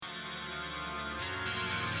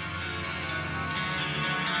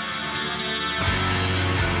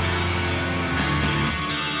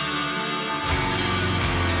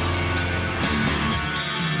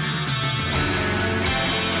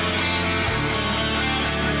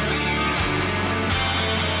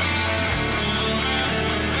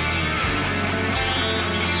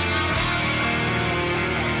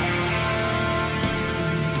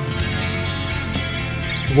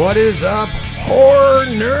What is up, horror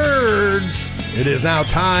nerds? It is now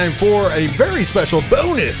time for a very special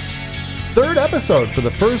bonus third episode for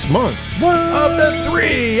the first month of the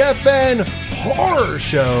 3FN Horror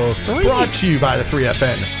Show, brought to you by the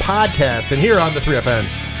 3FN Podcast, and here on the 3FN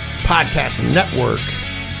Podcast Network.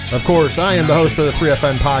 Of course, I am the host of the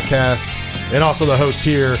 3FN Podcast, and also the host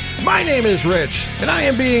here. My name is Rich, and I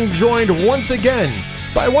am being joined once again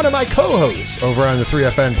by one of my co-hosts over on the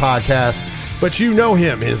 3FN Podcast, but you know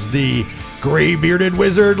him as the gray-bearded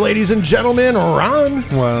wizard, ladies and gentlemen, Ron.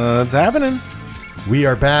 What's happening? We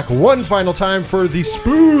are back one final time for the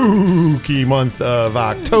spooky month of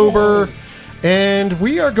October, and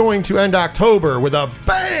we are going to end October with a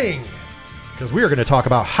bang, because we are going to talk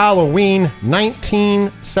about Halloween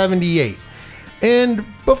 1978. And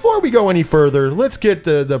before we go any further, let's get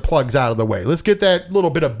the plugs out of the way. Let's get that little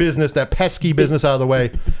bit of business, that pesky business out of the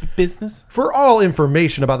way. Business? For all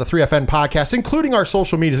information about the 3FN Podcast, including our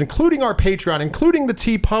social medias, including our Patreon, including the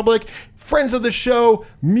TeePublic, friends of the show,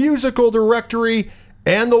 musical directory,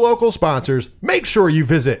 and the local sponsors, make sure you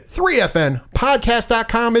visit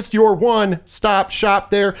 3fnpodcast.com. It's your one-stop shop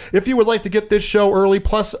there. If you would like to get this show early,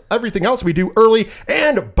 plus everything else we do early,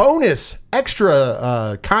 and bonus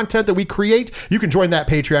extra content that we create, you can join that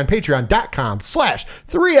Patreon,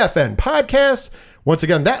 patreon.com/3fnpodcast. Once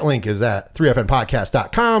again, that link is at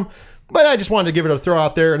 3fnpodcast.com. But I just wanted to give it a throw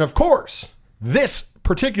out there. And of course, this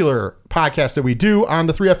particular podcast that we do on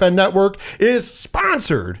the 3FN network is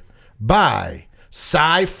sponsored by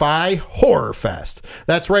Sci-Fi Horror Fest.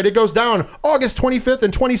 That's right, it goes down August 25th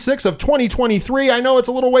and 26th of 2023. I know it's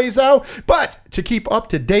a little ways out, but to keep up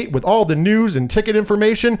to date with all the news and ticket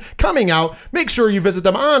information coming out, make sure you visit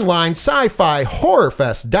them online,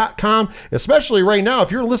 sci-fi-horrorfest.com, especially right now.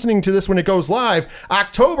 If you're listening to this when it goes live,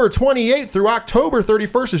 October 28th through October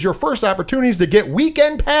 31st is your first opportunities to get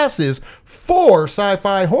weekend passes for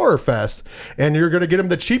Sci-Fi Horror Fest, and you're going to get them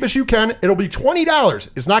the cheapest you can. It'll be $20.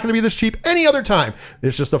 It's not going to be this cheap any other time.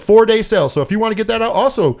 It's just a 4-day sale. So if you want to get that out,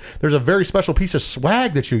 also, there's a very special piece of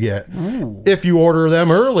swag that you get if you order them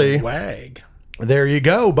early. Swag. There you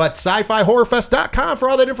go. But sci-fi-horrorfest.com for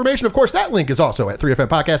all that information. Of course, that link is also at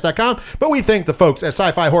 3fnpodcast.com. But we thank the folks at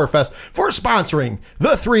Sci-Fi Horror Fest for sponsoring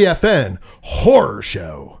the 3FN Horror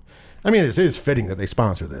Show. I mean, it is fitting that they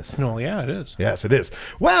sponsor this. Well, yeah, it is. Yes, it is.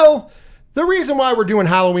 Well, the reason why we're doing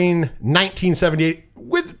Halloween 1978,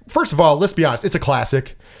 first of all, let's be honest, it's a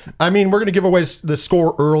classic. I mean, we're going to give away the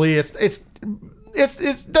score early. It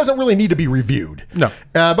doesn't really need to be reviewed. No.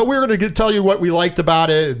 But we're going to tell you what we liked about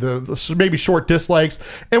it, the maybe short dislikes,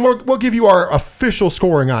 and we'll give you our official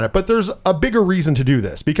scoring on it. But there's a bigger reason to do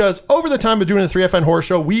this, because over the time of doing the 3FN Horror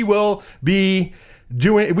Show, we will be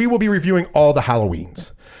reviewing all the Halloweens.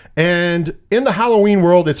 And in the Halloween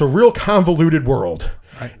world, it's a real convoluted world.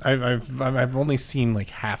 I've only seen like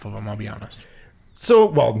half of them, I'll be honest. So,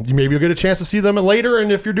 well, maybe you'll get a chance to see them later,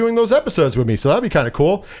 and if you're doing those episodes with me, so that'd be kind of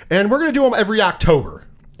cool. And we're going to do them every October.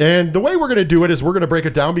 And the way we're going to do it is we're going to break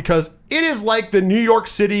it down, because it is like the New York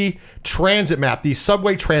City transit map, the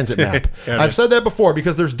subway transit map. I've said that before,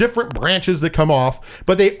 because there's different branches that come off,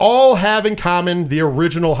 but they all have in common the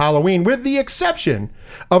original Halloween, with the exception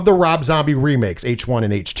of the Rob Zombie remakes, H1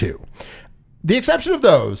 and H2. The exception of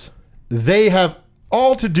those, they have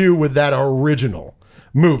all to do with that original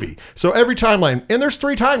movie. So every timeline, and there's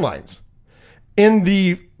 3 timelines in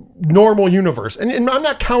the normal universe, and I'm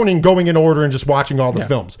not counting going in order and just watching all the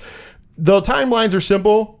films. The timelines are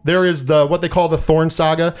simple. There is what they call the Thorn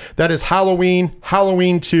Saga. That is Halloween,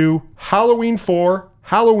 Halloween 2, Halloween 4,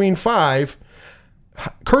 Halloween 5,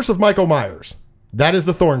 Curse of Michael Myers. That is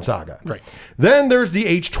the Thorn Saga. Right. Then there's the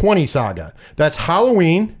H20 Saga. That's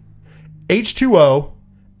Halloween, H2O,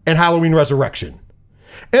 and Halloween Resurrection.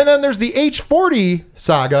 And then there's the H40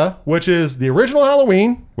 Saga, which is the original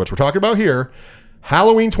Halloween, which we're talking about here,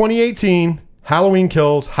 Halloween 2018, Halloween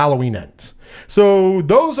Kills, Halloween Ends. So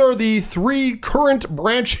those are the 3 current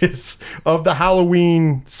branches of the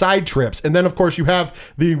Halloween side trips. And then, of course, you have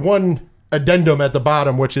the one addendum at the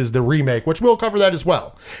bottom, which is the remake, which we'll cover that as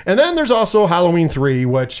well. And then there's also Halloween 3,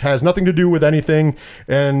 which has nothing to do with anything,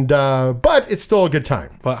 and but it's still a good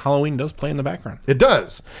time. But Halloween does play in the background. It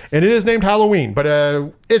does. And it is named Halloween, but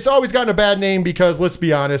it's always gotten a bad name because, let's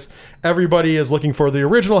be honest, everybody is looking for the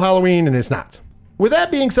original Halloween, and it's not. With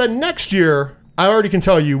that being said, next year, I already can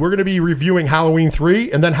tell you we're going to be reviewing Halloween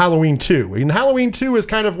 3 and then Halloween 2. And Halloween 2 is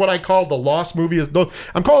kind of what I call the lost movie.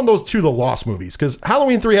 I'm calling those two the lost movies because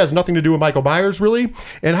Halloween 3 has nothing to do with Michael Myers, really.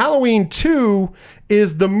 And Halloween 2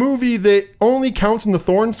 is the movie that only counts in the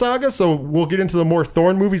Thorn saga. So we'll get into the more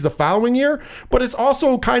Thorn movies the following year. But it's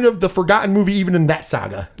also kind of the forgotten movie even in that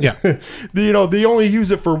saga. Yeah. They only use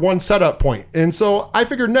it for one setup point. And so I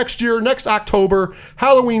figured next October,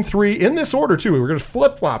 Halloween 3, in this order too. We're going to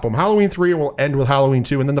flip-flop them. Halloween 3 and we'll end with Halloween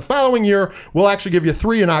 2. And then the following year, we'll actually give you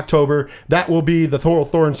 3 in October. That will be the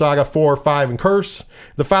Thorn Saga 4, 5, and Curse.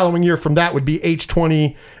 The following year from that would be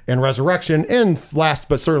H20 and Resurrection. And last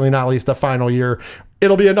but certainly not least, the final year,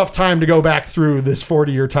 it'll be enough time to go back through this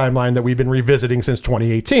 40-year timeline that we've been revisiting since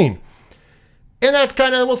 2018. And that's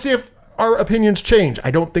kind of, we'll see if our opinions change.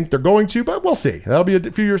 I don't think they're going to, but we'll see. That'll be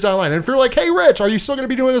a few years down the line. And if you're like, hey, Rich, are you still going to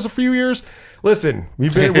be doing this a few years? Listen,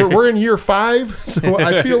 we're in year 5, so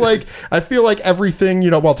I feel like everything,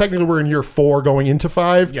 well, technically we're in year 4 going into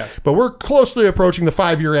 5, yes. But we're closely approaching the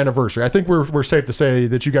 5-year anniversary. I think we're safe to say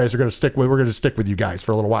that you guys are going to stick with you guys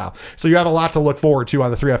for a little while. So you have a lot to look forward to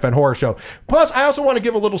on the 3FN Horror Show. Plus, I also want to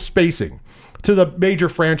give a little spacing to the major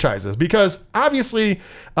franchises because obviously,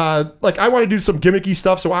 I want to do some gimmicky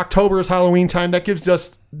stuff. So October is Halloween time. That gives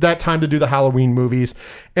us that time to do the Halloween movies.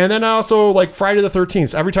 And then also like Friday the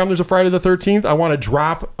 13th. Every time there's a Friday the 13th, I want to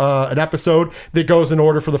drop an episode that goes in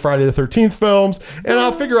order for the Friday the 13th films. And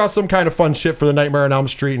I'll figure out some kind of fun shit for the Nightmare on Elm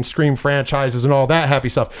Street and Scream franchises and all that happy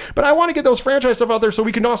stuff. But I want to get those franchise stuff out there so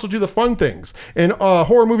we can also do the fun things. And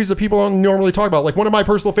horror movies that people don't normally talk about. Like one of my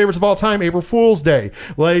personal favorites of all time, April Fool's Day.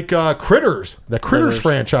 Like Critters, the Critters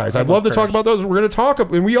franchise. I'd love to talk about those. We're going to talk,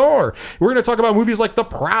 and we are. We're going to talk about movies like The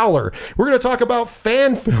Prowler. We're going to talk about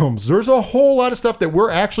fan films. There's a whole lot of stuff that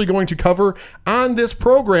we're actually going to cover on this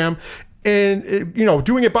program. And,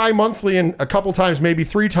 doing it bi-monthly and a couple times, maybe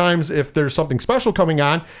 3 times if there's something special coming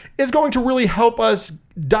on, is going to really help us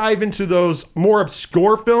dive into those more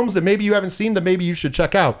obscure films that maybe you haven't seen that maybe you should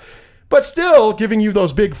check out. But still giving you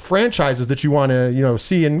those big franchises that you want to,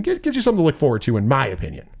 see and gives you something to look forward to, in my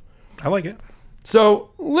opinion. I like it. So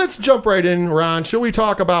let's jump right in, Ron. Shall we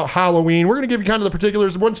talk about Halloween? We're going to give you kind of the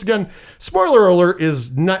particulars. Once again, spoiler alert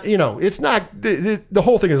is not, it's not, the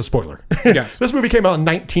whole thing is a spoiler. Yes. This movie came out in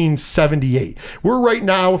 1978. We're right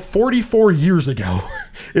now, 44 years ago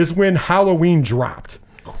is when Halloween dropped.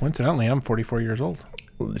 Coincidentally, I'm 44 years old.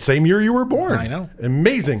 Same year you were born. I know.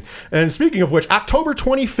 Amazing. And speaking of which, October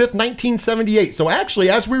 25th, 1978. So actually,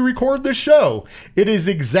 as we record this show, it is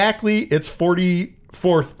exactly its 44th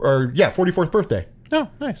birthday. Oh,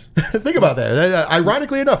 nice. Think about that.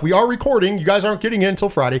 Ironically enough, we are recording. You guys aren't getting it until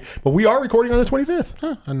Friday, but we are recording on the 25th.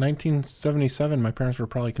 Huh. In 1977, my parents were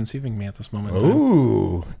probably conceiving me at this moment.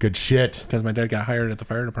 Ooh, good shit. Because my dad got hired at the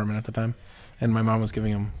fire department at the time, and my mom was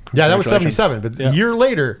giving him. Yeah, that was 77, but a year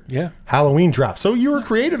later, Halloween dropped. So you were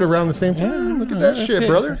created around the same time. Look at that shit,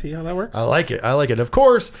 brother. See how that works? I like it. Of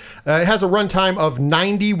course, it has a runtime of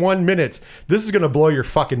 91 minutes. This is going to blow your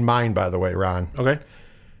fucking mind, by the way, Ron. Okay.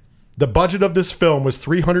 The budget of this film was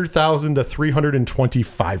 $300,000 to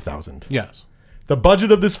 $325,000. Yes. The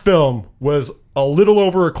budget of this film was a little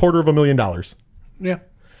over $250,000. Yeah.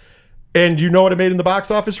 And you know what it made in the box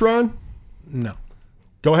office, Ron? No.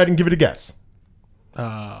 Go ahead and give it a guess.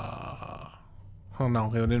 Oh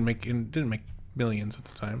no, it didn't make millions at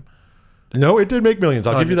the time. No, it did make millions.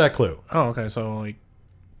 I'll give you that clue. Oh, okay. So like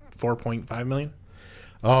 4.5 million.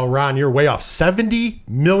 Oh, Ron, you're way off. $70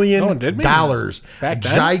 million. Oh, it did make back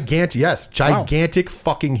then? Gigantic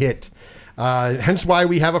fucking hit. Hence why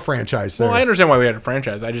we have a franchise there. Well, I understand why we had a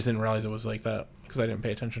franchise. I just didn't realize it was like that because I didn't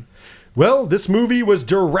pay attention. Well, this movie was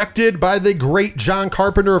directed by the great John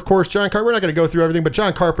Carpenter. Of course, John Carpenter, we're not going to go through everything, but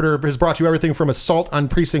John Carpenter has brought you everything from Assault on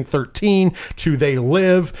Precinct 13 to They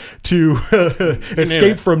Live to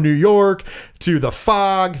Escape from New York to The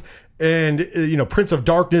Fog. And, Prince of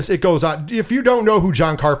Darkness, it goes on. If you don't know who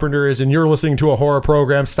John Carpenter is and you're listening to a horror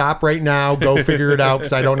program, stop right now. Go figure it out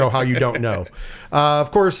because I don't know how you don't know. Of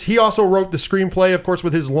course, he also wrote the screenplay, of course,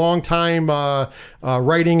 with his longtime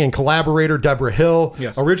writing and collaborator, Deborah Hill.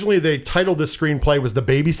 Yes. Originally, they titled this screenplay was The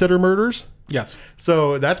Babysitter Murders. Yes.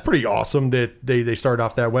 So that's pretty awesome that they started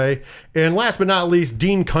off that way. And last but not least,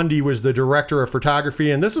 Dean Cundey was the director of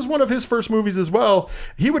photography. And this is one of his first movies as well.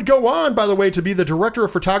 He would go on, by the way, to be the director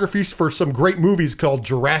of photography for some great movies called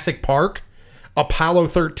Jurassic Park, Apollo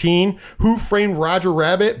 13, Who Framed Roger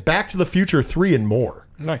Rabbit, Back to the Future 3, and more.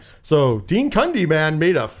 Nice. So Dean Cundey, man,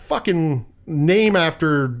 made a fucking name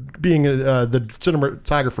after being the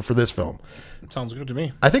cinematographer for this film. Sounds good to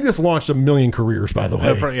me. I think this launched a million careers, by the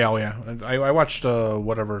way. Yeah. I watched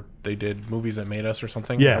whatever they did, Movies That Made Us or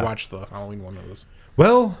something. Yeah. I watched the Halloween one of those.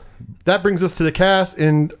 Well, that brings us to the cast,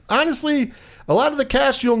 and honestly, a lot of the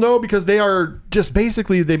cast you'll know because they are just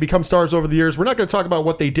basically they become stars over the years. We're not going to talk about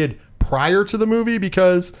what they did prior to the movie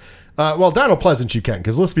because, Donald Pleasance you can,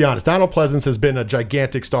 because let's be honest, Donald Pleasance has been a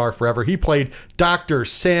gigantic star forever. He played Dr.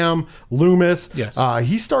 Sam Loomis. Yes.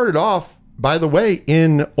 He started off, by the way,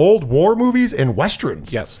 in old war movies and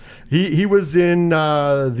westerns. Yes. He was in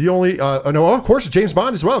of course, James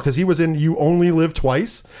Bond as well, because he was in You Only Live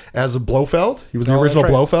Twice as Blofeld. He was the original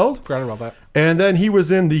that's right. Blofeld. Forgot about that. And then he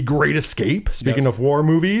was in The Great Escape. Speaking of war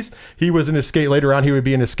movies, he was in Escape. Later on, he would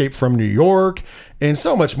be in Escape from New York and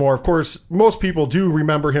so much more. Of course, most people do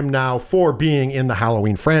remember him now for being in the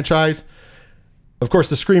Halloween franchise. Of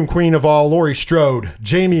course, the Scream Queen of all, Laurie Strode,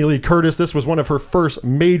 Jamie Lee Curtis. This was one of her first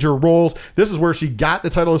major roles. This is where she got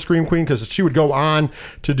the title of Scream Queen because she would go on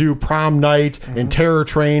to do Prom Night and Terror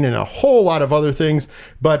Train and a whole lot of other things.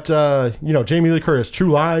 But, Jamie Lee Curtis,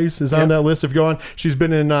 True Lies is on that list if you go on. She's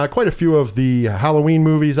been in quite a few of the Halloween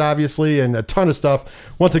movies, obviously, and a ton of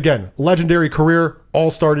stuff. Once again, legendary career,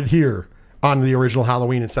 all started here on the original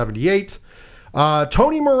Halloween in 78.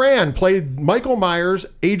 Tony Moran played Michael Myers.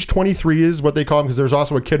 Age 23 is what they call him because there's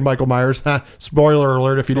also a kid Michael Myers. Spoiler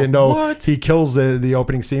alert if you didn't know. What? He kills the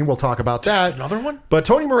opening scene. We'll talk about that. Another one? But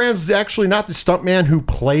Tony Moran's actually not the stuntman who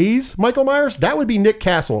plays Michael Myers. That would be Nick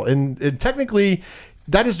Castle. And technically,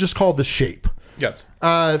 that is just called The Shape. Yes.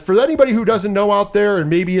 For anybody who doesn't know out there and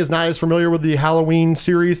maybe is not as familiar with the Halloween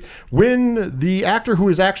series, when the actor who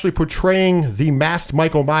is actually portraying the masked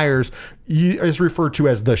Michael Myers is referred to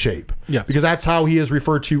as The Shape. Yes. Because that's how he is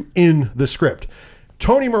referred to in the script.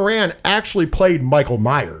 Tony Moran actually played Michael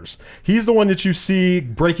Myers. He's the one that you see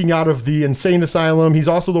breaking out of the insane asylum. He's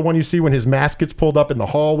also the one you see when his mask gets pulled up in the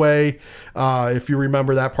hallway, if you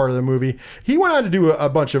remember that part of the movie. He went on to do a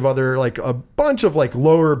bunch of other,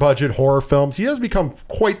 lower budget horror films. He has become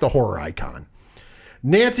quite the horror icon.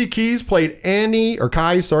 Nancy Kyes played Annie.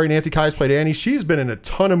 She's been in a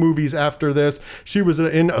ton of movies after this. She was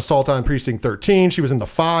in Assault on Precinct 13. She was in The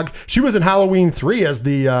Fog. She was in Halloween 3 as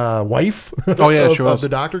the wife Oh, yeah, she was. of the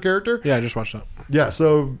doctor character. Yeah, I just watched that. Yeah,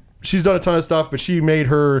 so she's done a ton of stuff, but she made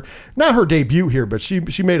not her debut here, but she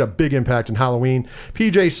made a big impact in Halloween.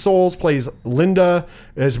 PJ Soles plays Linda.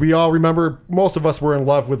 As we all remember, most of us were in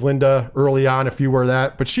love with Linda early on, if you were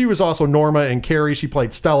that. But she was also Norma and Carrie. She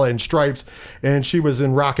played Stella in Stripes, and she was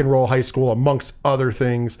in Rock and Roll High School, amongst other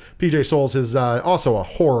things. PJ Soles is also a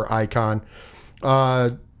horror icon.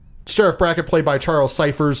 Sheriff Brackett, played by Charles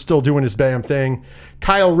Cyphers, still doing his damn thing.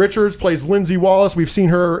 Kyle Richards plays Lindsay Wallace. We've seen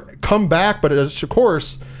her come back, but of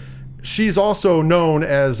course, she's also known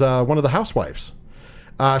as one of the housewives.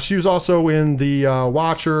 She was also in The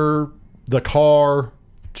Watcher, The Car.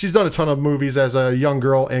 She's done a ton of movies as a young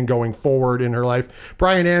girl and going forward in her life.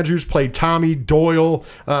 Brian Andrews played Tommy Doyle.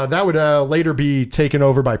 That would later be taken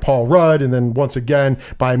over by Paul Rudd and then once again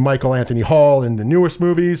by Michael Anthony Hall in the newest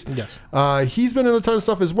movies. Yes. He's been in a ton of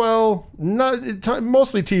stuff as well.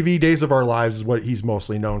 Mostly TV. Days of Our Lives is what he's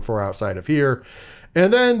mostly known for outside of here.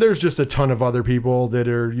 And then there's just a ton of other people that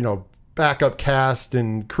are, backup cast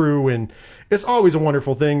and crew, and it's always a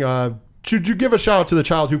wonderful thing. Should you give a shout out to the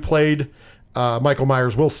child who played Michael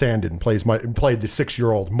Myers? Will Sandin played the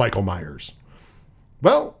 6-year-old Michael Myers.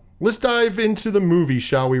 Well, let's dive into the movie,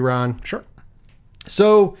 shall we, Ron? Sure.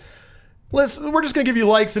 So we're just going to give you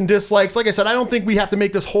likes and dislikes. Like I said, I don't think we have to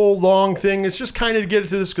make this whole long thing. It's just kind of to get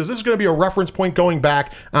into this because this is going to be a reference point going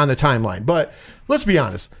back on the timeline. But let's be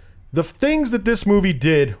honest. The things that this movie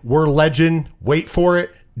did were legend. Wait for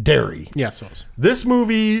it. Dairy. Yes, it was. This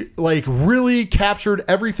movie really captured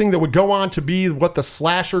everything that would go on to be what the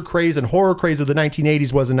slasher craze and horror craze of the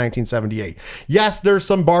 1980s was in 1978. Yes, there's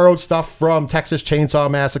some borrowed stuff from Texas Chainsaw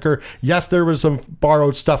Massacre. Yes, there was some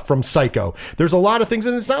borrowed stuff from Psycho. There's a lot of things,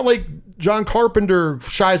 and it's not like John Carpenter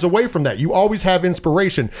shies away from that. You always have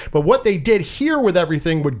inspiration. But what they did here with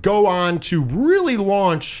everything would go on to really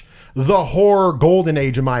launch the horror golden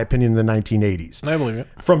age, in my opinion, in the 1980s. I believe it.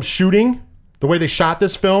 From shooting, the way they shot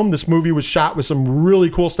this movie was shot with some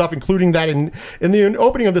really cool stuff, including that in the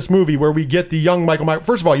opening of this movie where we get the young Michael Myers.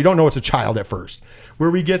 First of all, you don't know it's a child at first.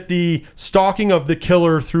 Where we get the stalking of the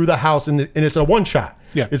killer through the house, and it's a one shot.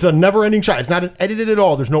 Yeah. It's a never-ending shot. It's not edited at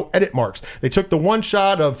all. There's no edit marks. They took the one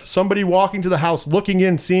shot of somebody walking to the house, looking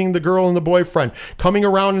in, seeing the girl and the boyfriend, coming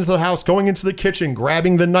around into the house, going into the kitchen,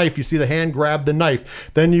 grabbing the knife. You see the hand grab the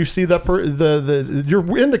knife. Then you see the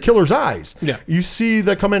you're in the killer's eyes. Yeah. You see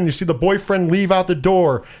the come in. You see the boyfriend leave out the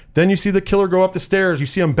door. Then you see the killer go up the stairs. You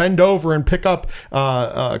see him bend over and pick up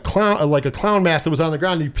a clown mask that was on the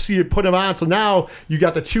ground. You see it put him on. So now you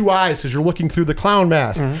got the two eyes because you're looking through the clown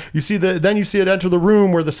mask. You see then you see it enter the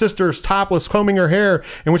room where the sister's topless, combing her hair,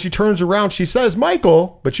 and when she turns around, she says,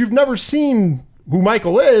 "Michael," but you've never seen who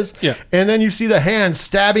Michael is. Yeah. And then you see the hand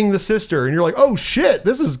stabbing the sister, and you're like, "Oh shit,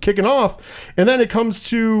 this is kicking off." And then it comes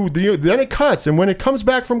to then it cuts, and when it comes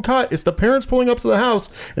back from cut, it's the parents pulling up to the house,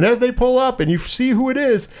 and as they pull up, and you see who it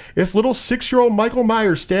is, it's little 6-year-old Michael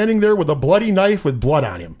Myers standing there with a bloody knife with blood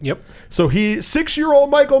on him. Yep. So 6-year-old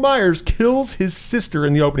Michael Myers kills his sister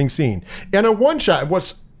in the opening scene, and a one shot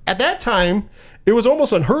was at that time. It was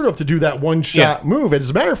almost unheard of to do that one shot move. As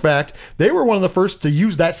a matter of fact, they were one of the first to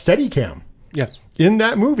use that Steadicam. Yes. In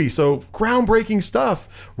that movie. So groundbreaking stuff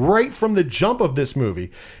right from the jump of this movie.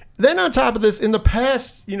 Then on top of this, in the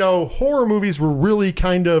past, horror movies were really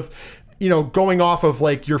kind of, going off of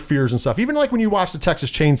like your fears and stuff. Even like when you watch the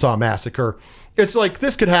Texas Chainsaw Massacre, it's like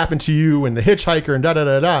this could happen to you and the hitchhiker and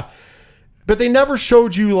da-da-da-da. But they never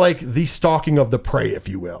showed you like the stalking of the prey, if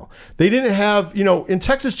you will. They didn't have, in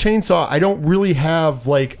Texas Chainsaw, I don't really have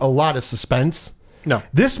like a lot of suspense. No.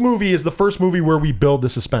 This movie is the first movie where we build the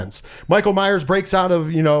suspense. Michael Myers breaks out of,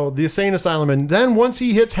 the insane asylum, and then once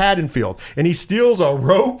he hits Haddonfield and he steals a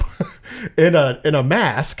rope and a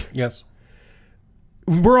mask. Yes.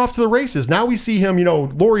 We're off to the races. Now we see him,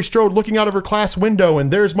 Laurie Strode looking out of her class window,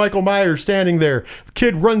 and there's Michael Myers standing there. The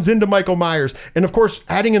kid runs into Michael Myers. And of course,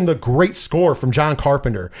 adding in the great score from John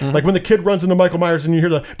Carpenter. Mm-hmm. Like when the kid runs into Michael Myers and you hear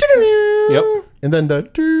the yep. And then the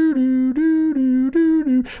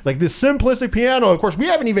like this simplistic piano. Of course, we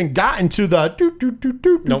haven't even gotten to the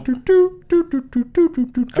Nope.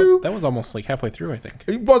 That was almost like halfway through, I think.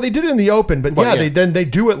 Well, they did it in the open, but they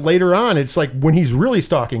do it later on. It's like when he's really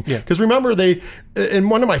stalking. Yeah. Because remember, and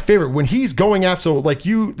one of my favorite, when he's going after,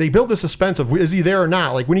 they build the suspense of is he there or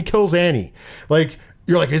not? Like when he kills Annie, like.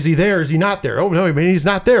 You're like, is he there? Is he not there? Oh, no, I mean, he's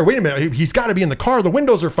not there. Wait a minute. He's got to be in the car. The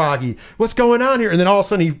windows are foggy. What's going on here? And then all of a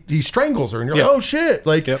sudden he strangles her. And you're like, oh, shit.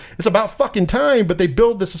 Like, It's about fucking time. But they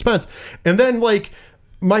build the suspense. And then, like,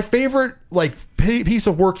 my favorite, like, piece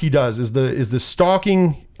of work he does is the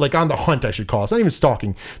stalking, like, on the hunt, I should call it. It's not even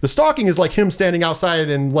stalking. The stalking is, like, him standing outside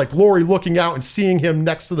and, like, Laurie looking out and seeing him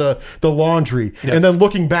next to the laundry. Yes. And then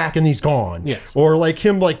looking back and he's gone. Yes. Or, like,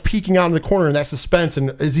 him, like, peeking out in the corner and that suspense.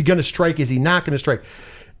 And is he going to strike? Is he not going to strike?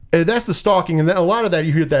 And that's the stalking. And then a lot of that,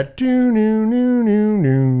 you hear that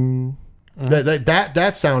doo-noo-noo-noo-noo.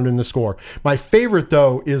 That sound in the score. My favorite,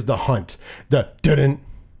 though, is the hunt. The dun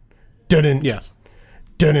dun yes.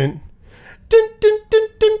 Dun dun dun dun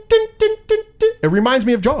dun dun dun dun. It reminds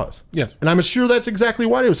me of Jaws. Yes. And I'm sure that's exactly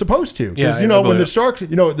what it was supposed to. Because, Yeah, when the shark,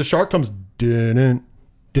 the shark comes dun dun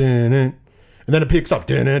dun, and then it picks up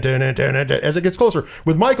dun dun dun dun dun. As it gets closer.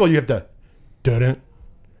 With Michael, you have to dun dun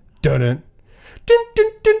dun dun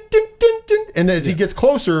dun dun dun. And as he gets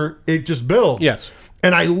closer, it just builds. Yes.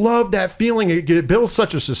 And I love that feeling. It builds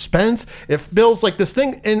such a suspense. It builds like this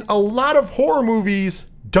thing. And a lot of horror movies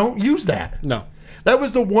don't use that. No. That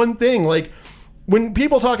was the one thing. Like, when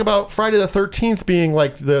people talk about Friday the 13th being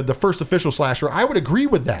like the first official slasher, I would agree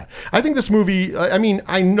with that. I think this movie, I mean,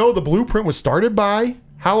 I know the blueprint was started by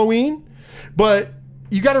Halloween, but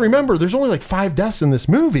you got to remember there's only like 5 deaths in this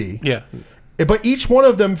movie. Yeah. But each one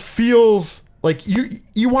of them feels like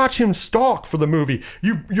you watch him stalk for the movie.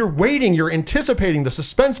 You're waiting, you're anticipating, the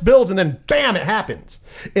suspense builds, and then bam, it happens.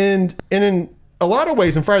 And in a lot of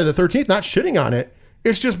ways in Friday the 13th, not shitting on it,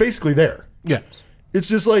 it's just basically there. Yes. It's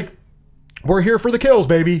just like, we're here for the kills,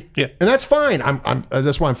 baby. Yeah. And that's fine.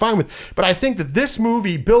 That's why I'm fine with. But I think that this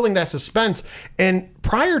movie, building that suspense, and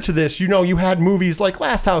prior to this, you had movies like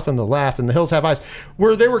Last House on the Left and The Hills Have Eyes,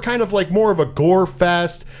 where they were kind of like more of a gore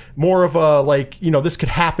fest, more of a like, this could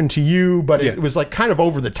happen to you, but it was like kind of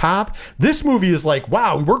over the top. This movie is like,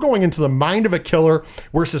 wow, we're going into the mind of a killer.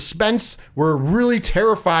 We're suspense. We're really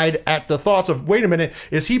terrified at the thoughts of, wait a minute,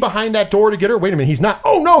 is he behind that door to get her? Wait a minute, he's not.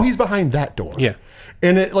 Oh no, he's behind that door. Yeah.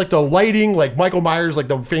 And it, like the lighting, like Michael Myers, like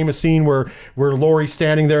the famous scene where Laurie's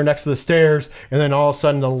standing there next to the stairs, and then all of a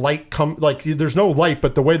sudden the light like there's no light,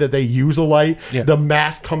 but the way that they use a light, the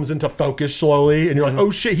mask comes into focus slowly, and you're like, oh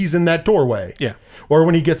shit, he's in that doorway. Yeah. Or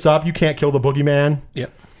when he gets up, you can't kill the boogeyman. Yeah.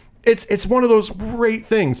 It's one of those great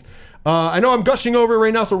things. I know I'm gushing over it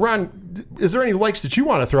right now, so Ron, is there any likes that you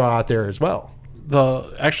want to throw out there as well?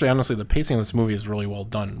 Honestly, the pacing of this movie is really well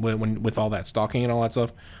done with all that stalking and all that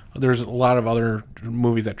stuff. There's a lot of other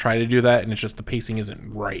movies that try to do that, and it's just the pacing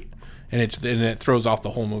isn't right, and it throws off the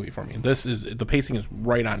whole movie for me. The pacing is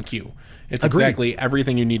right on cue. It's Agreed. exactly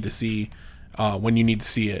everything you need to see when you need to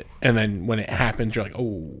see it, and then when it happens, you're like,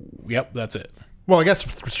 oh, yep, that's it. Well, I guess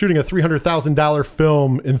shooting a $300,000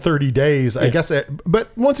 film in 30 days, I guess. But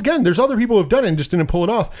once again, there's other people who've done it and just didn't pull it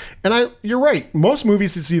off. And you're right. Most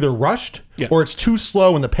movies, it's either rushed or it's too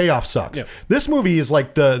slow and the payoff sucks. Yeah. This movie is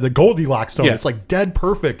like the Goldilocks zone. Yeah. It's like dead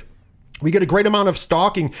perfect. We get a great amount of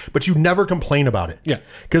stalking, but you never complain about it. Yeah.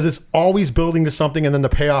 Because it's always building to something, and then the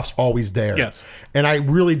payoff's always there. Yes. And I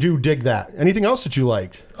really do dig that. Anything else that you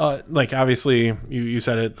liked? Like, obviously, you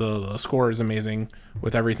said it, the score is amazing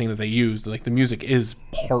with everything that they used. Like, the music is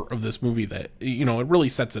part of this movie that, it really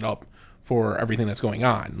sets it up for everything that's going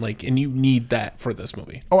on. Like, and you need that for this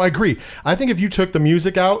movie. Oh, I agree. I think if you took the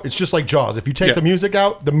music out, it's just like Jaws. If you take the music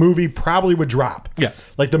out, the movie probably would drop. Yes.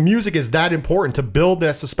 Like, the music is that important to build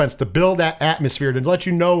that suspense, to build that atmosphere, to let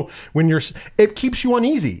you know when it keeps you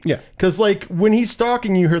uneasy. Yeah. Because, like, when he's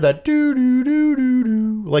stalking, you hear that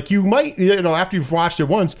do-do-do-do-do. Like, you might, after you've watched it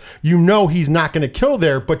once, he's not going to kill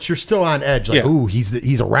there, but you're still on edge. Like, ooh,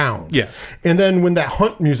 he's around. Yes. And then when that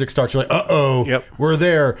hunt music starts, you're like, uh-oh, we're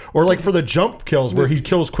there. Or, like, for the jump kills where he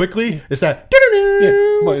kills quickly, it's that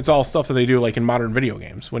But it's all stuff that they do like in modern video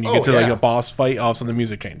games. When you get to like a boss fight, all of a sudden the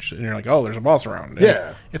music changed, and you're like, "Oh, there's a boss around."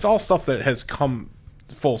 And it's all stuff that has come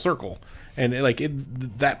full circle, and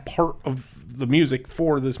that part of the music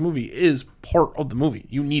for this movie is part of the movie.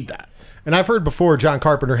 You need that. And I've heard before John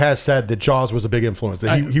Carpenter has said that Jaws was a big influence.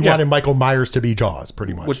 That he wanted Michael Myers to be Jaws,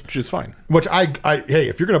 pretty much. Which is fine. Which hey,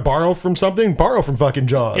 if you're going to borrow from something, borrow from fucking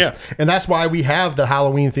Jaws. Yeah. And that's why we have the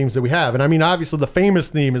Halloween themes that we have. And I mean, obviously, the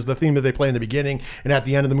famous theme is the theme that they play in the beginning and at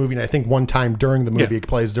the end of the movie. And I think one time during the movie, it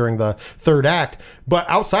plays during the third act. But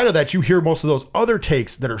outside of that, you hear most of those other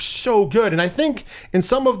takes that are so good. And I think in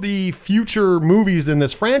some of the future movies in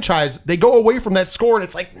this franchise, they go away from that score and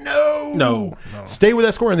it's like, no. Stay with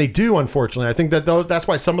that score. And they do, unfortunately. I think that that's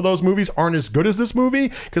why some of those movies aren't as good as this movie,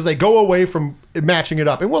 because they go away from matching it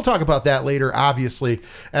up. And we'll talk about that later, obviously,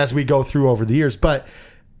 as we go through over the years. But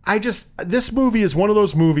this movie is one of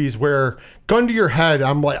those movies where, gun to your head,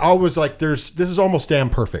 I'm like always like, this is almost damn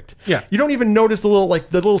perfect. Yeah. You don't even notice the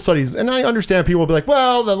little studies. And I understand people will be like,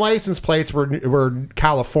 well, the license plates were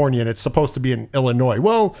California and it's supposed to be in Illinois.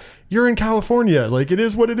 Well, you're in California. Like, it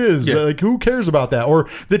is what it is. Yeah. Like, who cares about that? Or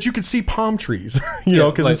that you could see palm trees,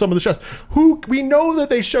 because in some of the shots, we know that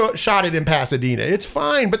they shot it in Pasadena. It's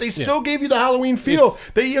fine, but they still gave you the Halloween feel.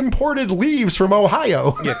 They imported leaves from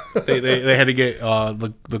Ohio. Yeah. They had to get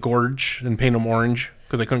the gorge and paint them orange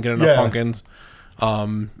because they couldn't get enough pumpkins.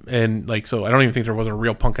 And so I don't even think there was a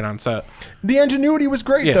real pumpkin on set. The ingenuity was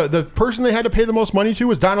great. Yeah. The person they had to pay the most money to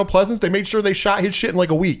was Donald Pleasance. They made sure they shot his shit in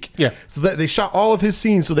like a week. Yeah. So that they shot all of his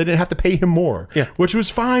scenes so they didn't have to pay him more. Yeah. Which was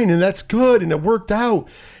fine, and that's good, and it worked out.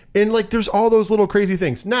 And there's all those little crazy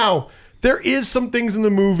things. Now, there is some things in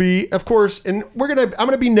the movie, of course, and I'm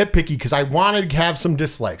gonna be nitpicky because I want to have some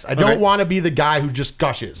dislikes. I don't want to be the guy who just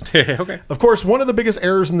gushes. Okay. Of course, one of the biggest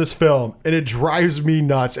errors in this film, and it drives me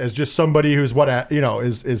nuts as just somebody who's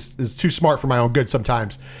is too smart for my own good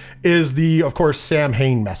sometimes, is of course, Sam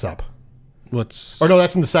Hain mess up. Or no,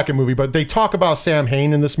 that's in the second movie, but they talk about Sam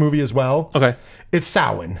Hain in this movie as well. Okay. It's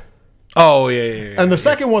Samhain. Oh, yeah. And the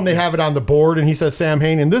second one, they have it on the board, and he says Sam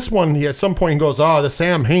Hain. And this one, he at some point he goes, the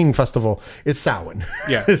Sam Hain Festival. It's Samhain.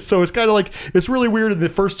 Yeah. So it's kind of like, it's really weird in the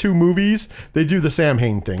first two movies, they do the Sam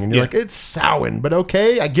Hain thing. And you're like, it's Samhain. But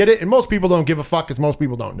okay, I get it. And most people don't give a fuck because most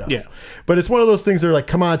people don't know. Yeah. But it's one of those things that are like,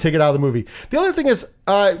 come on, take it out of the movie. The other thing is,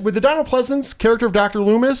 with the Donald Pleasance character of Dr.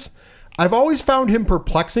 Loomis, I've always found him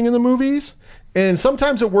perplexing in the movies. And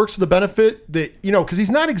sometimes it works to the benefit that, because he's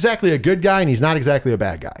not exactly a good guy and he's not exactly a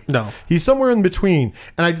bad guy. No. He's somewhere in between.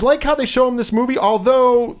 And I like how they show him this movie,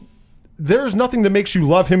 although there's nothing that makes you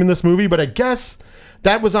love him in this movie. But I guess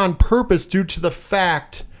that was on purpose due to the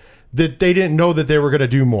fact that they didn't know that they were going to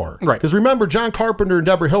do more. Right. Because remember, John Carpenter and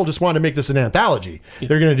Deborah Hill just wanted to make this an anthology. Yeah.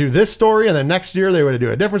 They're going to do this story, and then next year they would do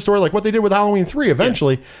a different story, like what they did with Halloween 3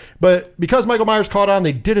 eventually. Yeah. But because Michael Myers caught on,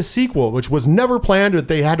 they did a sequel, which was never planned, but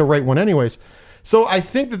they had to write one anyways. So I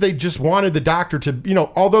think that they just wanted the doctor to,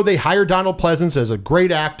 although they hired Donald Pleasance as a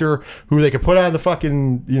great actor who they could put on the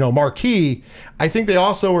fucking, marquee, I think they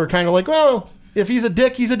also were kind of like, well, if he's a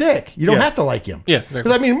dick, he's a dick. You don't have to like him. Yeah.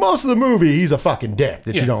 Because, most of the movie, he's a fucking dick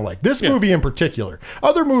that you don't like. This movie in particular.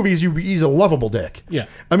 Other movies, he's a lovable dick. Yeah.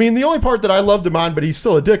 The only part that I loved him on, but he's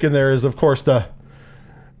still a dick in there, is, of course, the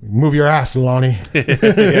Move your ass, Lonnie. and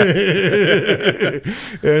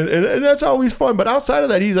that's always fun. But outside of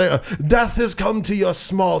that, he's like, death has come to your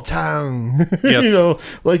small town. Yes. You know,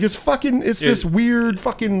 like it's this weird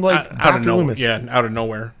fucking like Dr. Loomis. Yeah, out of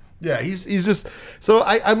nowhere. Yeah, he's just so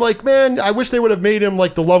I'm like, man, I wish they would have made him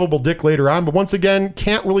like the lovable dick later on, but once again,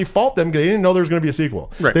 can't really fault them because they didn't know there was going to be a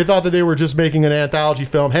sequel. Right. They thought that they were just making an anthology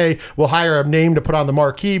film. Hey, we'll hire a name to put on the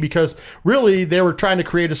marquee because really they were trying to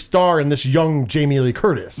create a star in this young Jamie Lee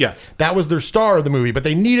Curtis. Yes. That was their star of the movie, but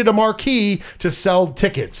they needed a marquee to sell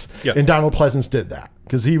tickets. Yes. And Donald Pleasance did that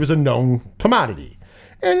because he was a known commodity.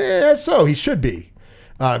 And so he should be.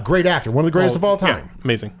 Great actor, one of the greatest of all time. Yeah,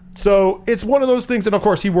 amazing. So it's one of those things, and of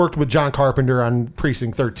course he worked with John Carpenter on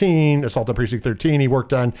Precinct 13, Assault on Precinct 13. He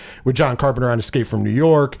worked with John Carpenter on Escape from New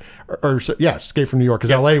York, Escape from New York,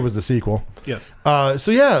 because L.A. was the sequel. Yes.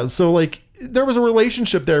 So like there was a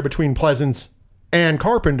relationship there between Pleasance and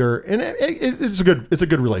Carpenter, and it's a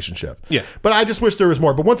good relationship. Yeah. But I just wish there was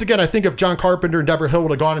more. But once again, I think if John Carpenter and Deborah Hill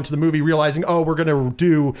would have gone into the movie realizing, oh, we're going to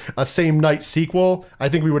do a same night sequel, I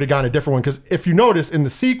think we would have gone a different one. Because if you notice in the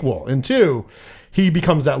sequel, in 2, he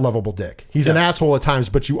becomes that lovable dick. He's an asshole at times,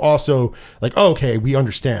 but you also like, okay, we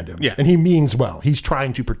understand him. Yeah. And he means well. He's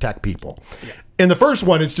trying to protect people. Yeah. In the first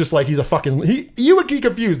one, it's just like he's a fucking, you would be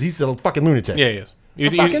confused. He's a fucking lunatic. Yeah, he is.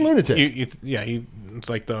 Fucking lunatic. It's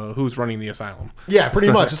like who's running the asylum. Yeah,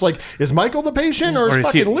 pretty much. It's like, is Michael the patient or is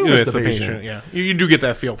fucking Loomis the patient? Yeah, you do get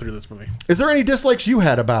that feel through this movie. Is there any dislikes you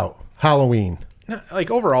had about Halloween? Like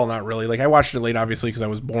overall, not really. Like I watched it late, obviously, because I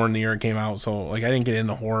was born the year it came out. So like I didn't get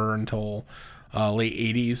into horror until late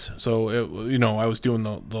 '80s. So I was doing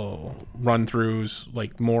the run throughs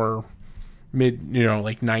like more mid,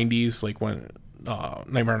 like '90s, like when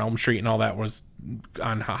Nightmare on Elm Street and all that was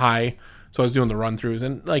on high. So I was doing the run throughs,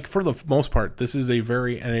 and like for the most part, this is a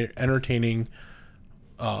very entertaining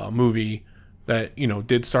movie that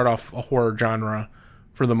did start off a horror genre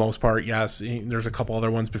for the most part. Yes, there's a couple other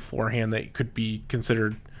ones beforehand that could be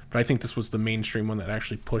considered, but I think this was the mainstream one that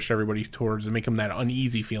actually pushed everybody towards and make them that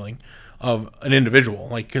uneasy feeling of an individual.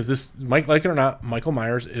 Like because this, like it or not, Michael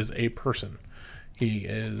Myers is a person. He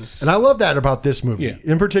is, and I love that about this movie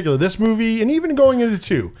in particular. This movie, and even going into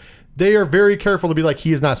 2. They are very careful to be like,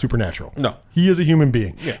 he is not supernatural. No. He is a human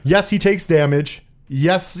being. Yeah. Yes, he takes damage.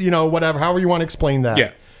 Yes, whatever, however you want to explain that.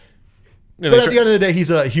 Yeah. But at the end of the day, he's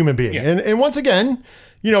a human being. Yeah. And once again,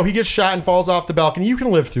 he gets shot and falls off the balcony. You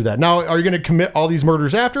can live through that. Now, are you going to commit all these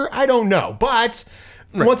murders after? I don't know. But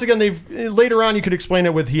once again, later on, you could explain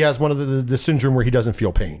it with he has one of the syndrome where he doesn't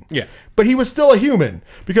feel pain. Yeah. But he was still a human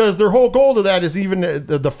because their whole goal to that is even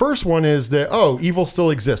the first one is that, evil still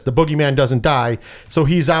exists. The boogeyman doesn't die. So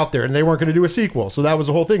he's out there and they weren't going to do a sequel. So that was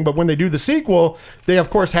the whole thing. But when they do the sequel, they of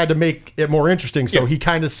course had to make it more interesting. So he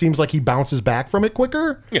kind of seems like he bounces back from it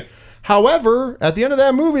quicker. Yeah. However, at the end of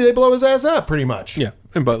that movie, they blow his ass up pretty much. Yeah.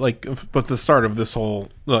 But the start of this whole,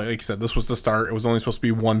 like you said, this was the start. It was only supposed to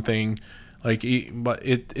be one thing. But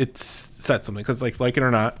it said something because like it or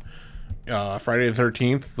not, Friday the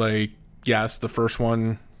 13th, like yes, the first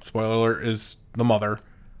one, spoiler alert, is the mother,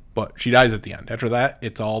 but she dies at the end. After that,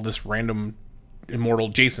 it's all this random immortal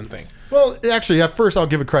Jason thing. Well, actually, at first I'll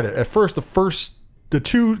give it credit. At first, the first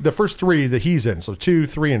 3 that he's in, so 2,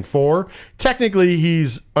 3, and 4, technically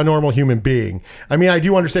he's a normal human being. I mean, I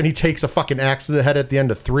do understand he takes a fucking axe to the head at the end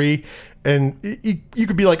of 3, and you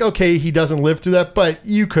could be like, okay, he doesn't live through that, but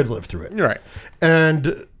you could live through it. Right.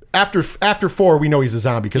 And after 4, we know he's a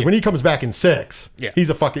zombie because when he comes back in 6,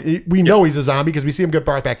 he's a fucking. We know he's a zombie because we see him get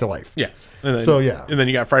brought back to life. Yes. And then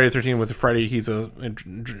you got Friday the 13th with Freddy. He's a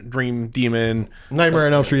dream demon. Nightmare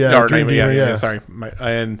on Elm Street. Dream demon. Sorry.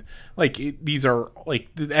 And like these are like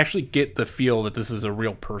they actually get the feel that this is a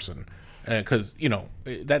real person. Because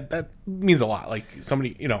that means a lot. Like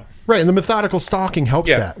somebody, right, and the methodical stalking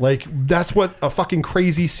helps that. Like that's what a fucking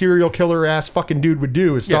crazy serial killer ass fucking dude would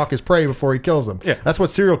do: is stalk his prey before he kills them. Yeah, that's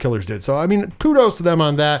what serial killers did. So I mean, kudos to them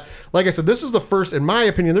on that. Like I said, this is the first, in my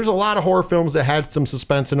opinion. There's a lot of horror films that had some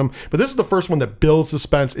suspense in them, but this is the first one that builds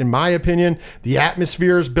suspense. In my opinion, the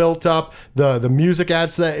atmosphere is built up. The music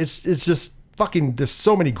adds to that. It's just. Fucking, there's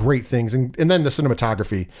so many great things, and then the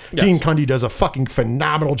cinematography. Yes. Dean Cundey does a fucking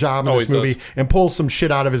phenomenal job in this movie and pulls some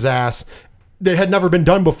shit out of his ass that had never been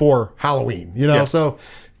done before Halloween. So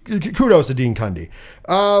kudos to Dean Cundey.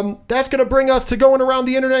 That's gonna bring us to going around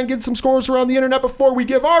the internet and get some scores around the internet before we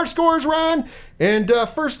give our scores, Ron. And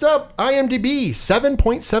first up, IMDb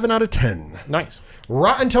 7.7 out of 10. Nice.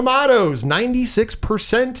 Rotten Tomatoes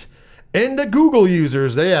 96%. And the Google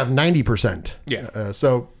users, they have 90%. Yeah.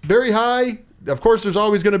 So very high. Of course, there's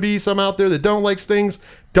always going to be some out there that don't like things,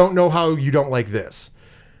 don't know how you don't like this.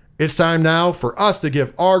 It's time now for us to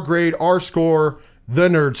give our grade, our score. the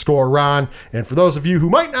Nerd Score, Ron. And for those of you who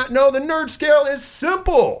might not know, the Nerd Scale is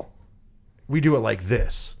simple. We do it like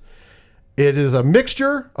this. It is a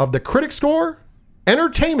mixture of the critic score,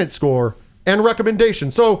 entertainment score, and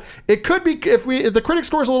recommendation. So it could be if the critic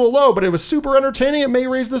score is a little low, but it was super entertaining, it may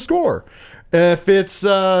raise the score. If it's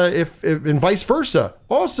and vice versa.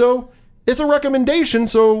 Also, it's a recommendation,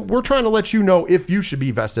 so we're trying to let you know if you should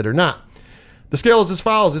be vested or not. The scale is as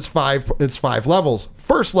follows. It's five levels.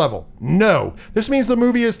 First level, no. This means the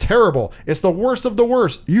movie is terrible. It's the worst of the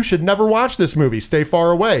worst. You should never watch this movie. Stay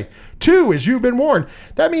far away. 2 is you've been warned.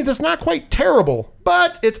 That means it's not quite terrible,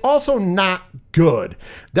 but it's also not good.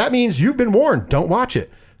 That means you've been warned. Don't watch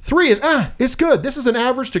it. 3 is, it's good. This is an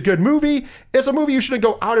average to good movie. It's a movie you shouldn't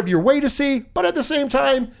go out of your way to see, but at the same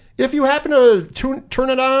time, if you happen to turn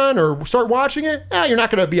it on or start watching it, you're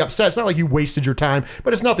not going to be upset. It's not like you wasted your time,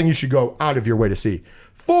 but it's nothing you should go out of your way to see.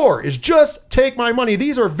 4 is just take my money.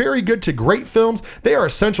 These are very good to great films. They are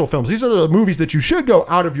essential films. These are the movies that you should go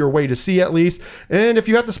out of your way to see at least. And if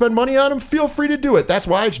you have to spend money on them, feel free to do it. That's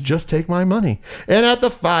why it's just take my money. And at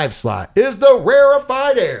the 5 slot is the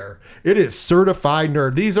rarefied air. It is Certified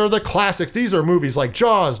Nerd. These are the classics. These are movies like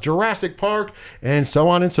Jaws, Jurassic Park, and so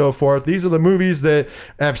on and so forth. These are the movies that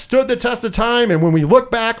have stood the test of time, and when we look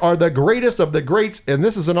back, are the greatest of the greats, and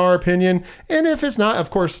this is in our opinion. And if it's not, of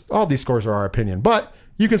course, all these scores are our opinion, but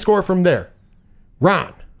you can score from there.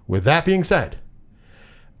 Ron, with that being said,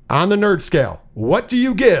 on the nerd scale, what do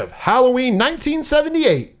you give Halloween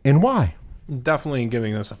 1978, and why? Definitely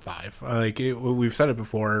giving this a 5. We've said it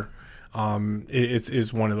before. It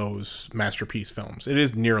is one of those masterpiece films. It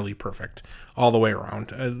is nearly perfect all the way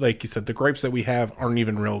around. Like you said, the gripes that we have aren't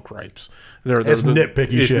even real gripes. It's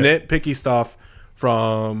nitpicky shit. It's nitpicky stuff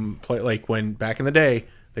from like when back in the day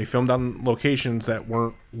they filmed on locations that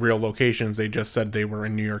weren't real locations. They just said they were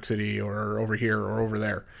in New York City or over here or over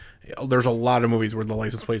there. There's a lot of movies where the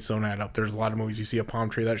license plates don't add up. There's a lot of movies you see a palm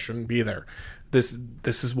tree that shouldn't be there. This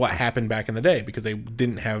is what happened back in the day because they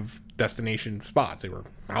didn't have destination spots.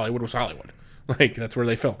 Hollywood was Hollywood. Like that's where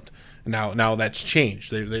they filmed. Now that's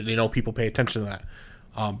changed. They know people pay attention to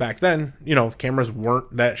that. Back then, cameras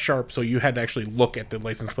weren't that sharp, so you had to actually look at the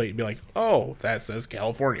license plate and be like, oh, that says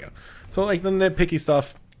California. So like the nitpicky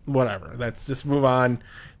stuff, whatever. Let's just move on.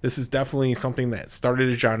 This is definitely something that started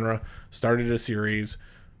a genre, started a series,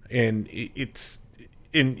 and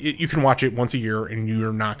you can watch it once a year and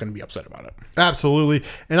you're not going to be upset about it. Absolutely.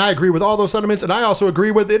 And I agree with all those sentiments. And I also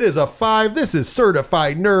agree with it is a 5. This is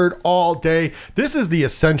Certified Nerd all day. This is the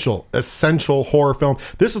essential horror film.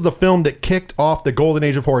 This is the film that kicked off the golden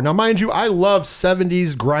age of horror. Now, mind you, I love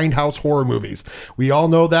 70s grindhouse horror movies. We all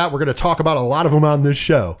know that. We're going to talk about a lot of them on this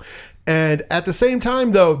show. And at the same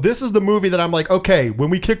time, though, this is the movie that I'm like, okay, when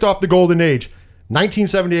we kicked off the golden age,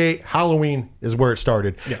 1978, Halloween is where it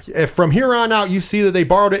started. Yes. If from here on out, you see that they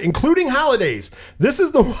borrowed it, including holidays. This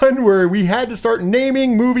is the one where we had to start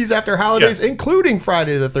naming movies after holidays, yes, including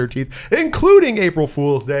Friday the 13th, including April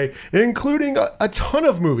Fool's Day, including a ton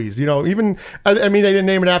of movies. Even, I mean, they didn't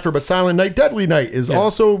name it after, but Silent Night, Deadly Night is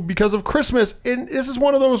also because of Christmas. And this is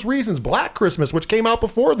one of those reasons. Black Christmas, which came out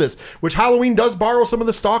before this, which Halloween does borrow some of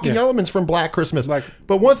the stalking elements from Black Christmas.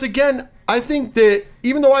 But once again, I think that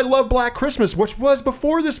even though I love Black Christmas, which was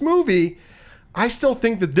before this movie, I still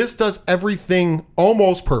think that this does everything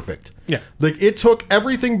almost perfect. Yeah. Like it took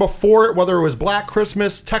everything before it, whether it was Black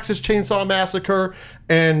Christmas, Texas Chainsaw Massacre,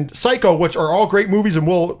 and Psycho, which are all great movies and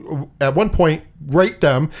we'll at one point rate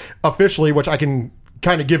them officially, which I can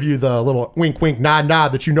kind of give you the little wink, wink, nod,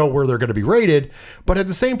 nod that you know where they're going to be rated. But at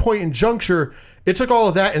the same point in juncture, it took all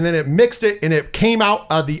of that and then it mixed it and it came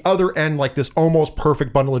out at the other end like this almost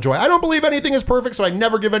perfect bundle of joy. I don't believe anything is perfect, so I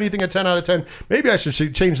never give anything a 10 out of 10. Maybe I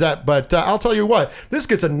should change that, but I'll tell you what, this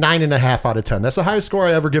gets a 9.5 out of 10. That's the highest score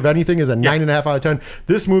I ever give anything is a 9.5 out of 10.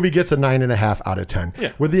 This movie gets a 9.5 out of 10.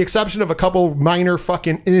 Yeah. With the exception of a couple minor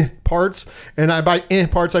fucking parts, and by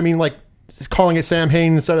parts I mean like calling it Sam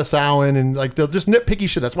Hain instead of Samhain and like they'll just nitpicky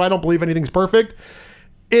shit. That's why I don't believe anything's perfect.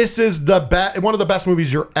 This is one of the best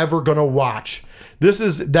movies you're ever gonna watch. This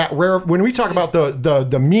is that rare. When we talk about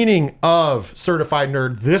the meaning of Certified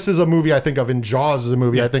Nerd, this is a movie I think of, and Jaws is a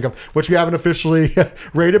movie I think of, which we haven't officially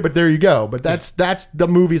rated, but there you go. But that's the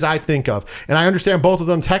movies I think of, and I understand both of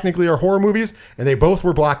them technically are horror movies, and they both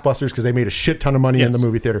were blockbusters because they made a shit ton of money in the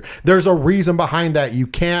movie theater. There's a reason behind that. You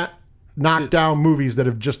can't knock down movies that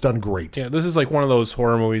have just done great. Yeah, this is like one of those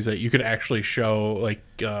horror movies that you could actually show like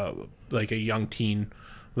a young teen.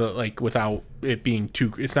 Without it being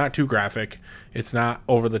it's not too graphic, it's not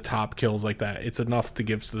over the top kills like that. It's enough to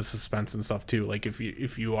give the suspense and stuff too. Like if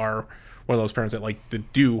you are one of those parents that like to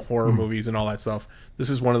do horror movies and all that stuff, this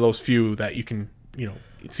is one of those few that you can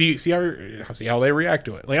see how they react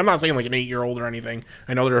to it. Like, I'm not saying like an 8-year-old or anything.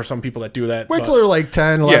 I know there are some people that do that. Wait till they're like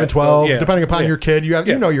 10, 11, 12, depending upon your kid.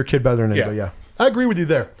 You know your kid better than anybody. Yeah, I agree with you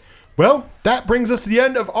there. Well, that brings us to the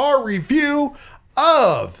end of our review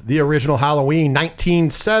of the original Halloween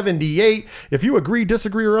 1978. If you agree,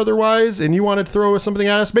 disagree, or otherwise, and you want to throw something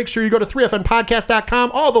at us, make sure you go to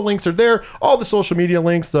 3fnpodcast.com. All the links are there. All the social media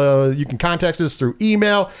links. You can contact us through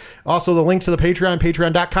email. Also, the link to the Patreon,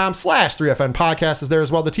 patreon.com/3fnpodcast is there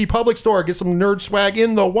as well. The TeePublic store. Get some nerd swag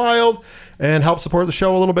in the wild and help support the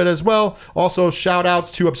show a little bit as well. Also, shout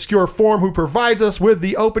outs to Obscure Form, who provides us with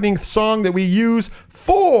the opening song that we use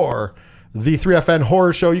for the 3FN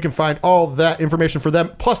Horror Show. You can find all that information for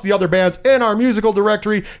them, plus the other bands in our musical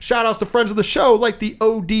directory. Shout outs to friends of the show like the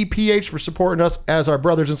ODPH for supporting us as our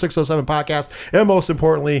brothers in 607 podcast. And most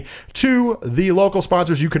importantly, to the local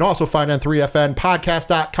sponsors you can also find on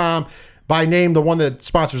 3fnpodcast.com. By name, the one that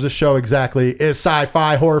sponsors this show exactly is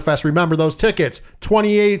Sci-Fi Horror Fest. Remember those tickets,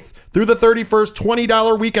 28th through the 31st,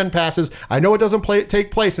 $20 weekend passes. I know it doesn't take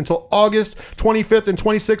place until August 25th and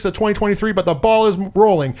 26th of 2023, but the ball is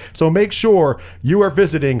rolling. So make sure you are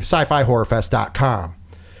visiting sci-fi-horrorfest.com.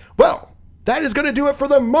 Well, that is going to do it for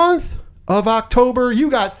the month of October. You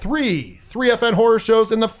got 3FN horror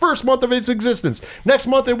shows in the first month of its existence. Next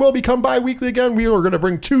month, it will become bi-weekly again. We are going to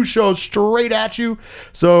bring 2 shows straight at you.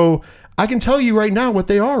 So I can tell you right now what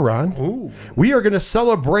they are, Ron. Ooh. We are going to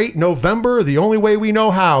celebrate November the only way we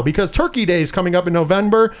know how, because Turkey Day is coming up in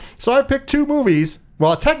November. So I've picked 2 movies.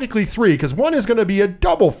 Well, technically 3, because one is going to be a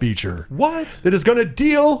double feature. What? That is going to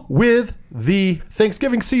deal with the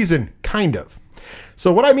Thanksgiving season, kind of.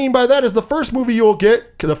 So what I mean by that is the first movie you'll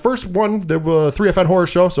get, the first one, the 3FN Horror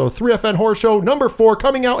Show. So 3FN Horror Show number 4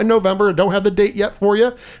 coming out in November. I don't have the date yet for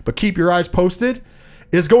you, but keep your eyes posted.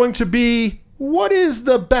 Is going to be, what is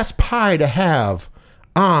the best pie to have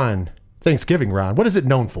on Thanksgiving, Ron? What is it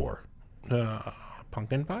known for?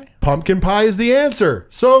 Pumpkin pie? Pumpkin pie is the answer.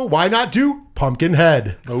 So why not do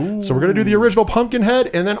Pumpkinhead? Ooh. So we're going to do the original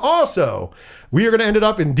Pumpkinhead. And then also, we are going to end it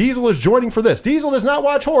up, and Diesel is joining for this. Diesel does not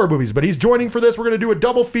watch horror movies, but he's joining for this. We're going to do a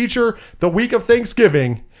double feature the week of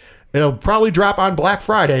Thanksgiving. It'll probably drop on Black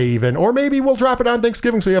Friday even, or maybe we'll drop it on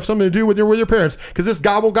Thanksgiving so you have something to do with your parents. Because this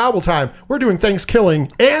gobble time, we're doing Thanksgiving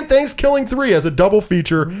and Thanksgiving 3 as a double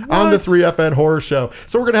feature on the 3FN Horror Show.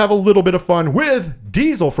 So we're going to have a little bit of fun with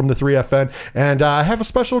Diesel from the 3FN, and I have a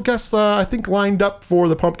special guest I think lined up for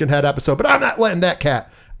the Pumpkinhead episode, but I'm not letting that cat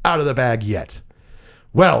out of the bag yet.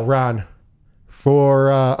 Well, Ron, for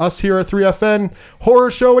us here at 3FN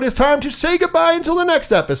Horror Show, it is time to say goodbye until the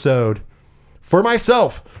next episode. For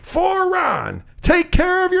myself, for Ron, take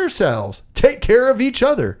care of yourselves, take care of each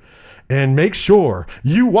other, and make sure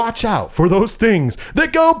you watch out for those things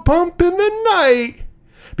that go bump in the night,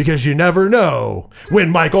 because you never know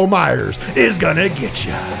when Michael Myers is gonna get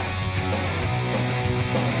you.